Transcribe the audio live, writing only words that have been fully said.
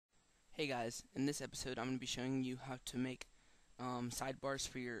Hey guys, in this episode I'm going to be showing you how to make sidebars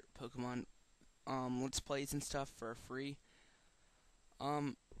for your Pokemon Let's Plays and stuff for free.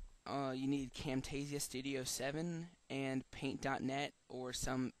 Um, you need Camtasia Studio 7 and Paint.net or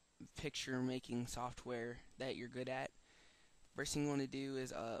some picture making software that you're good at. First thing you want to do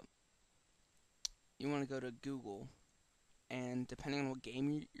is you want to go to Google, and depending on what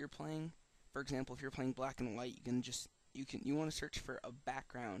game you're playing, for example, if you're playing Black and White, you want to search for a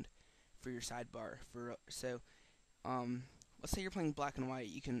background for your sidebar. Let's say you're playing Black and White.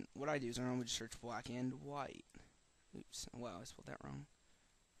 What I do is I normally just search Black and White. Oops, wow, I spelled that wrong.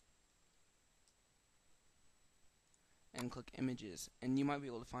 And click Images, and you might be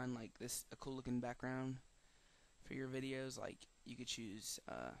able to find like a cool looking background for your videos. Like you could choose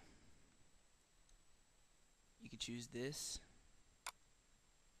this,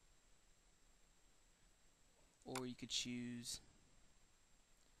 or you could choose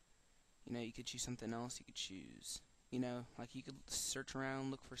something else. You could choose, like you could search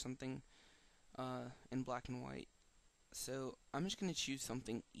around, look for something in Black and White. So I'm just gonna choose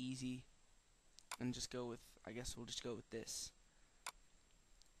something easy and just go with, I guess we'll just go with this.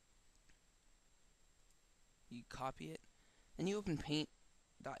 You copy it and you open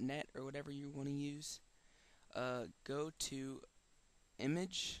paint.net or whatever you want to use. Go to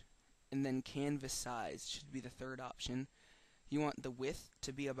image and then canvas size should be the third option. You want the width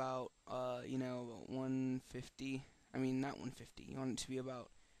to be about 150. I mean, not 150. You want it to be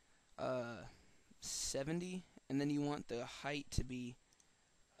about 70, and then you want the height to be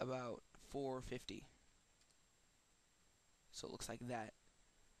about 450. So it looks like that.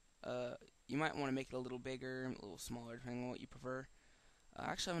 You might want to make it a little bigger, a little smaller, depending on what you prefer.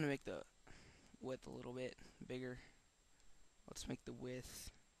 Actually, I'm going to make the width a little bit bigger. Let's make the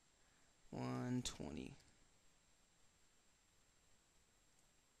width 120.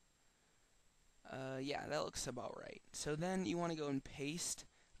 Yeah, that looks about right. So then you want to go and paste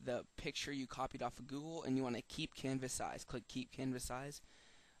the picture you copied off of Google, and you want to keep canvas size. Click keep canvas size,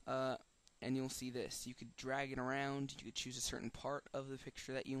 and you'll see this. You could drag it around. You could choose a certain part of the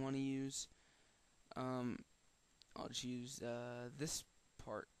picture that you want to use. I'll just use this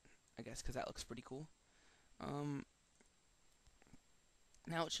part, I guess, because that looks pretty cool.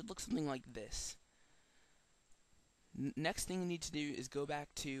 Now it should look something like this. Next thing you need to do is go back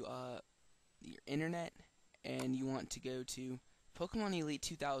to your internet, and you want to go to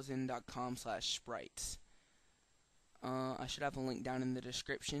PokemonElite2000.com/sprites. I should have a link down in the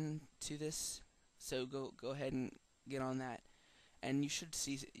description to this, so go ahead and get on that, and it should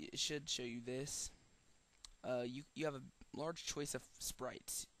show you this. You have a large choice of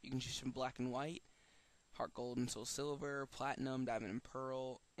sprites. You can choose from Black and White, Heart Gold and Soul Silver, Platinum, Diamond and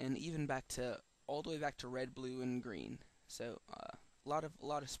Pearl, and even all the way back to Red, Blue, and Green. So a lot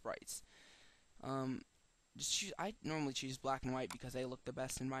of sprites. I normally choose Black and White because they look the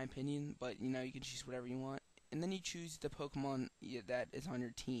best in my opinion, but you can choose whatever you want. And then you choose the Pokemon that is on your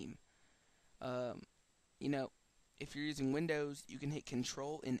team. If you're using Windows, you can hit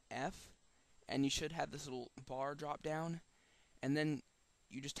Control and F, and you should have this little bar drop down, and then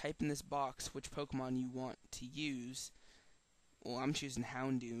you just type in this box which Pokemon you want to use. Well, I'm choosing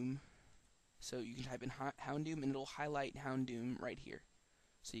Houndoom, so you can type in Houndoom, and it'll highlight Houndoom right here.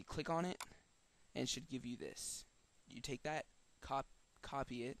 So you click on it, and it should give you this. You take that,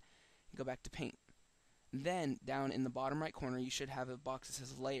 copy it, and go back to Paint. Then down in the bottom right corner, you should have a box that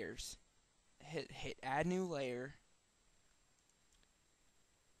says Layers. Hit Add New Layer.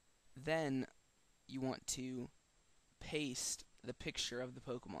 Then you want to paste the picture of the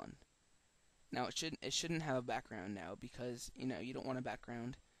Pokemon. Now it shouldn't have a background now, because you don't want a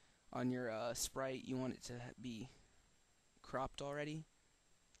background on your sprite. You want it to be cropped already,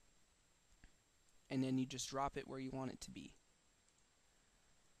 and then you just drop it where you want it to be.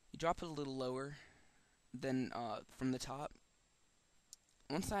 You drop it a little lower than from the top.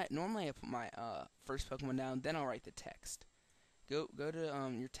 Normally I put my first Pokemon down, then I'll write the text. Go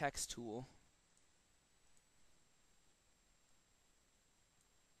to your text tool,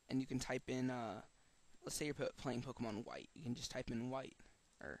 and you can type in let's say you're playing Pokemon White. You can just type in White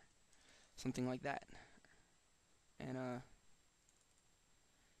or something like that. And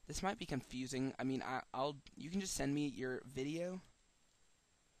this might be confusing. I mean, you can just send me your video.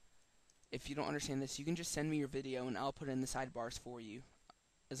 If you don't understand this, you can just send me your video, and I'll put it in the sidebars for you.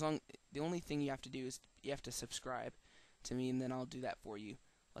 The only thing you have to do is you have to subscribe to me, and then I'll do that for you.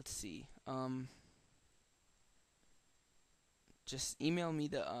 Let's see. Just email me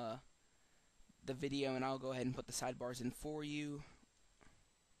the video, and I'll go ahead and put the sidebars in for you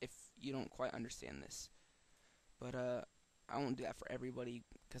if you don't quite understand this. But I won't do that for everybody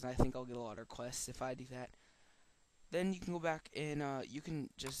because I think I'll get a lot of requests if I do that. Then you can go back and you can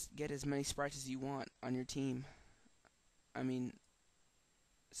just get as many sprites as you want on your team. I mean,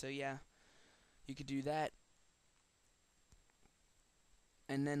 so yeah, you could do that.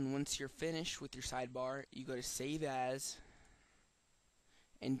 And then once you're finished with your sidebar, you go to Save As.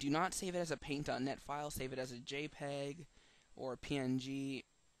 And do not save it as a paint.net file. Save it as a JPEG or a PNG.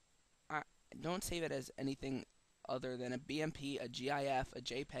 Don't save it as anything other than a BMP, a GIF, a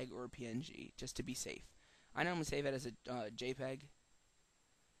JPEG, or a PNG, just to be safe. I normally save it as a JPEG.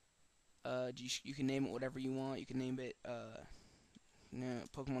 You can name it whatever you want. You can name it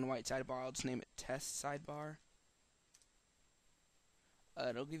Pokemon White Sidebar. I'll just name it Test Sidebar.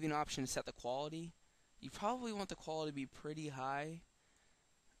 It'll give you an option to set the quality. You probably want the quality to be pretty high.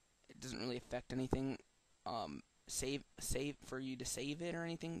 It doesn't really affect anything. Save for you to save it or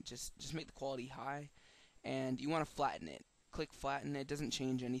anything. Just make the quality high, and you want to flatten it. Click flatten. It doesn't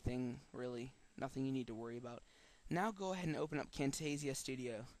change anything really. Nothing you need to worry about. Now go ahead and open up Camtasia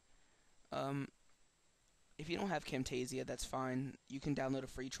Studio. If you don't have Camtasia, that's fine. You can download a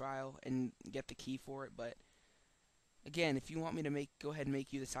free trial and get the key for it. But again, if you want me to go ahead and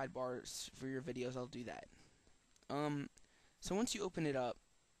make you the sidebars for your videos, I'll do that. So once you open it up,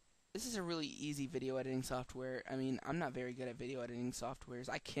 this is a really easy video editing software. I mean, I'm not very good at video editing softwares.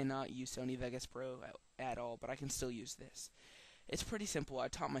 I cannot use Sony Vegas Pro at all, but I can still use this. It's pretty simple. I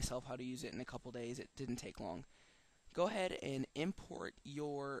taught myself how to use it in a couple days. It didn't take long. Go ahead and import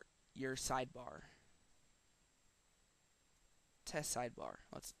your sidebar. Test sidebar.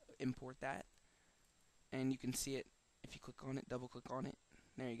 Let's import that. And you can see it if you click on it, double click on it.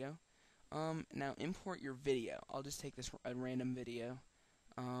 There you go. Now import your video. I'll just take a random video.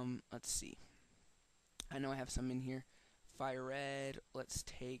 Let's see. I know I have some in here. Fire Red. Let's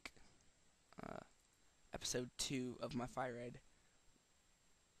take episode 2 of my Fire Red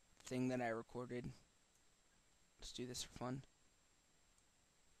thing that I recorded. Let's do this for fun.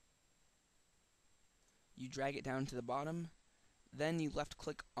 You drag it down to the bottom. Then you left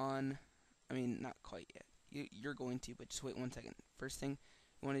click on. I mean, not quite yet. You're going to, but just wait 1 second. First thing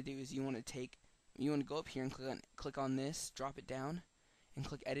you want to do is you want to go up here and click on this. Drop it down. And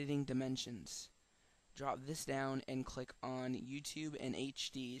click Editing Dimensions. Drop this down and click on YouTube and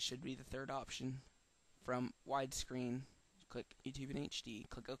HD. It should be the third option from widescreen. Click YouTube and HD.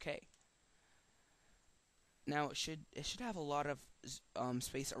 Click OK. Now it should have a lot of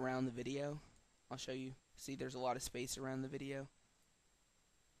space around the video. I'll show you. See, there's a lot of space around the video.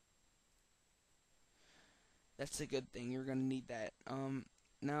 That's a good thing. You're gonna need that.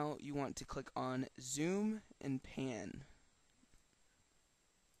 Now you want to click on Zoom and Pan.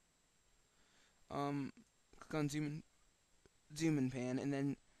 Click on zoom and pan, and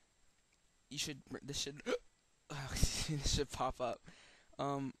then this should this should pop up.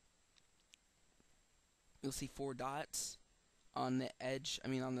 You'll see 4 dots on the edge. I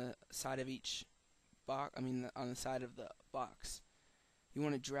mean, on the side of each box. I mean, on the side of the box. You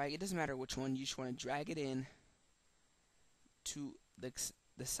want to drag. It doesn't matter which one. You just want to drag it in to the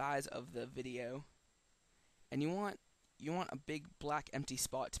size of the video, and you want a big black empty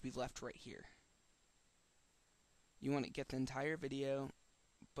spot to be left right here. You want to get the entire video,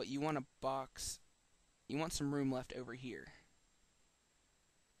 but you want a box. You want some room left over here.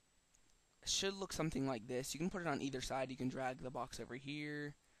 It should look something like this. You can put it on either side. You can drag the box over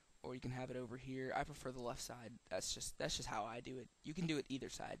here, or you can have it over here. I prefer the left side. That's just how I do it. You can do it either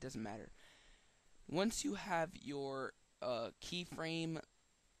side. Doesn't matter. Once you have your keyframe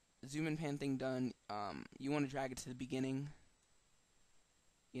zoom and pan thing done, you want to drag it to the beginning.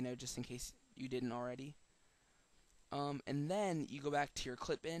 You know, just in case you didn't already. And then you go back to your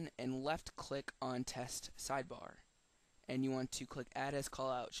clip in and left click on test sidebar, and you want to click add as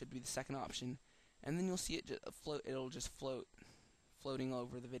callout. Should be the second option, and then you'll see it float. It'll just floating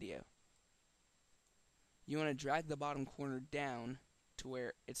over the video. You want to drag the bottom corner down to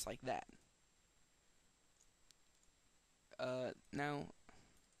where it's like that. Now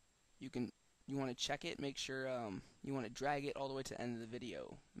you want to check it. Make sure you want to drag it all the way to the end of the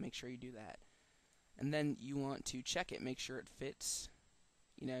video. Make sure you do that. And then you want to check it, make sure it fits,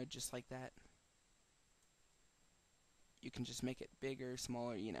 you know, just like that. You can just make it bigger,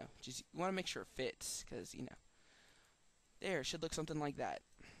 smaller, you know, just you want to make sure it fits, because, you know, there, it should look something like that.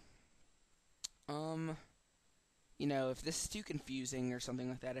 You know, if this is too confusing or something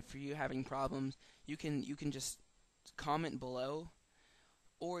like that, if you're having problems, you can just comment below,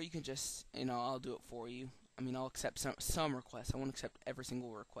 or you can just, you know, I'll do it for you. I mean, I'll accept some requests. I won't accept every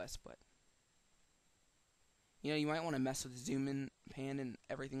single request, but you know, you might want to mess with zoom in, pan, and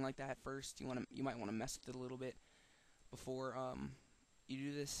everything like that first. You might want to mess with it a little bit. before you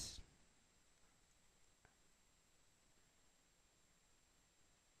do this.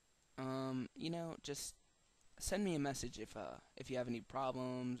 Just send me a message if you have any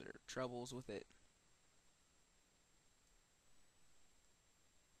problems or troubles with it.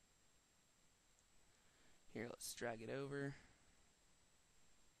 Here, let's drag it over.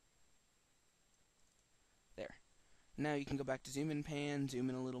 There. Now you can go back to zoom in pan, zoom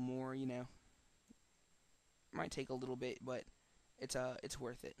in a little more, Might take a little bit, but it's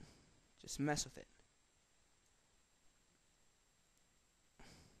worth it. Just mess with it.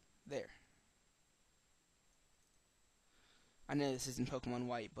 There. I know this isn't Pokemon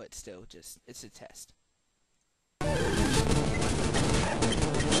White, but still, it's a test.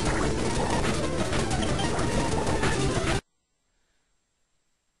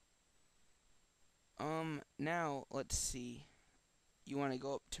 Now, let's see. You want to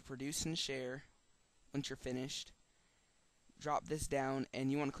go up to produce and share once you're finished. Drop this down,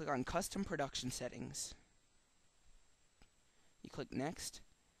 and you want to click on custom production settings. You click next.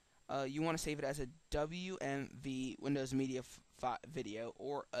 You want to save it as a WMV Windows Media video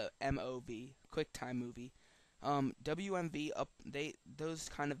or a MOV QuickTime Movie. WMV those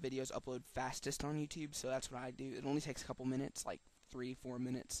kind of videos upload fastest on YouTube, so that's what I do. It only takes a couple minutes, like 3-4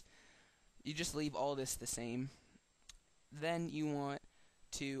 minutes. You just leave all this the same. Then you want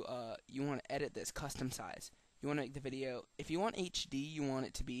to edit this custom size. You want to make the video, if you want HD, you want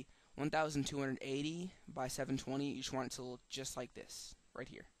it to be 1280 by 720. You just want it to look just like this right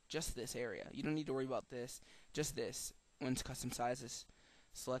here. Just this area. You don't need to worry about this. Just this once custom size is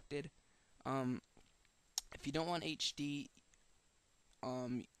selected. If you don't want HD,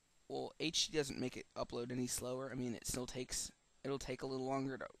 well, HD doesn't make it upload any slower. I mean, it'll take a little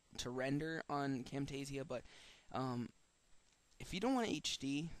longer to render on Camtasia, but if you don't want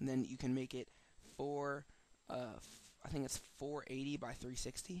HD, then you can make it I think it's 480 by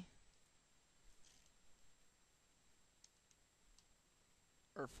 360.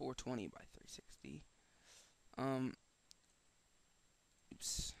 Or 420 by 360.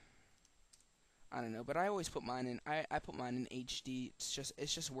 Oops. I don't know, but I always put mine in. I put mine in HD. It's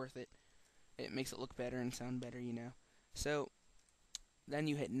just worth it. It makes it look better and sound better, So then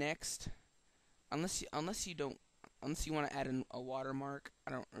you hit next. Unless you want to add a watermark,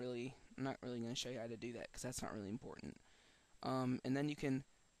 I'm not really going to show you how to do that because that's not really important. And then you can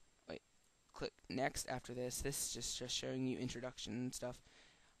click next after this. This is just showing you introduction and stuff.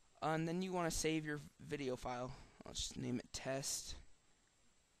 And then you want to save your video file. I'll just name it test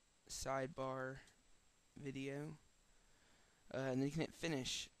sidebar video. And then you can hit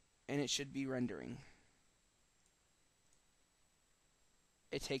finish, and it should be rendering.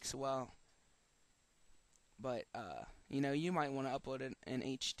 It takes a while, but you might want to upload it in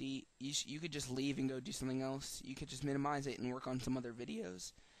HD. You could just leave and go do something else. You could just minimize it and work on some other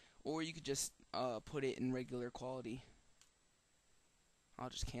videos, or you could just put it in regular quality. I'll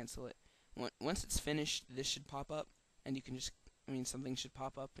just cancel it. Once it's finished, this should pop up, and you can just, something should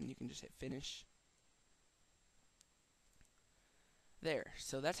pop up, and you can just hit finish. There.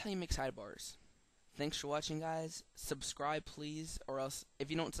 So that's how you make sidebars. Thanks for watching, guys. Subscribe, please, or else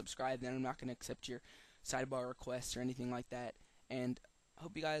if you don't subscribe, then I'm not going to accept your sidebar requests or anything like that. And I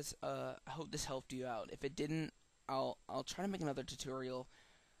hope you guys, I hope this helped you out. If it didn't, I'll try to make another tutorial.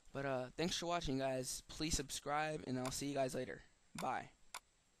 But thanks for watching, guys. Please subscribe, and I'll see you guys later. Bye.